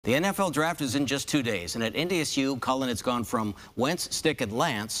The NFL draft is in just 2 days, and at NDSU, Cullen, it's gone from Wentz, Stick, and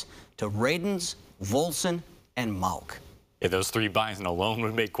Lance to Radens, Volson, and Malk. Yeah, those three Bison alone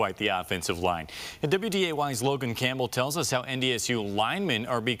would make quite the offensive line. And WDAY's Logan Campbell tells us how NDSU linemen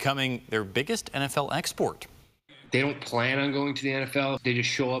are becoming their biggest NFL export. They don't plan on going to the NFL. They just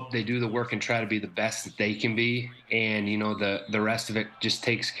show up, they do the work, and try to be the best that they can be. And, you know, the rest of it just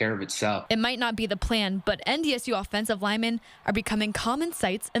takes care of itself. It might not be the plan, but NDSU offensive linemen are becoming common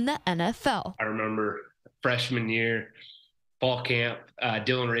sights in the NFL. I remember freshman year, fall camp,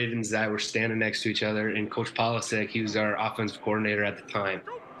 Dylan Radens and I were standing next to each other, and Coach Polisek, he was our offensive coordinator at the time.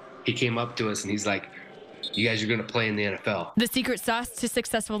 He came up to us and he's like, "You guys are going to play in the NFL." The secret sauce to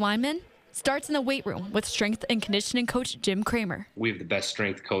successful linemen starts in the weight room with strength and conditioning coach Jim Kramer. We have the best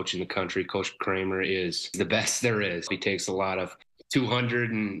strength coach in the country. Coach Kramer is the best there is. He takes a lot of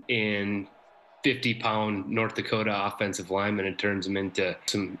 250-pound North Dakota offensive linemen and turns them into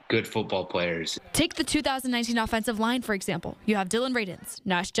some good football players. Take the 2019 offensive line, for example. You have Dylan Radens,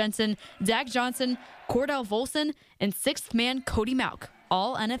 Nash Jensen, Zach Johnson, Cordell Volson, and sixth man Cody Malk,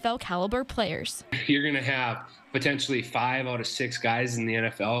 all NFL caliber players. You're going to have potentially 5 out of 6 guys in the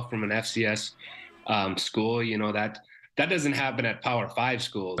NFL from an FCS school. You know, that doesn't happen at Power 5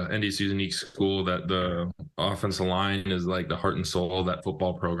 schools. NDSU is a unique school that the offensive line is like the heart and soul of that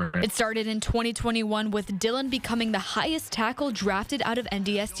football program. It started in 2021 with Dylan becoming the highest tackle drafted out of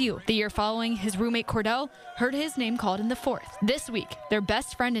NDSU. The year following, his roommate Cordell heard his name called in the 4th. This week, their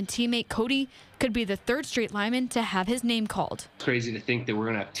best friend and teammate Cody could be the 3rd straight lineman to have his name called. It's crazy to think that we're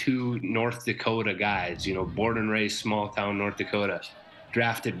going to have 2 North Dakota guys, you know, born and raised small town North Dakota,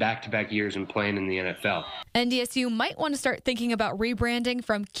 drafted back-to-back years and playing in the NFL. NDSU might want to start thinking about rebranding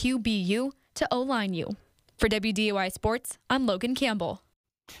from QBU to O-Line U. For WDAY Sports, I'm Logan Campbell.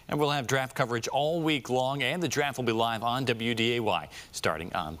 And we'll have draft coverage all week long, and the draft will be live on WDAY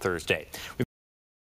starting on Thursday.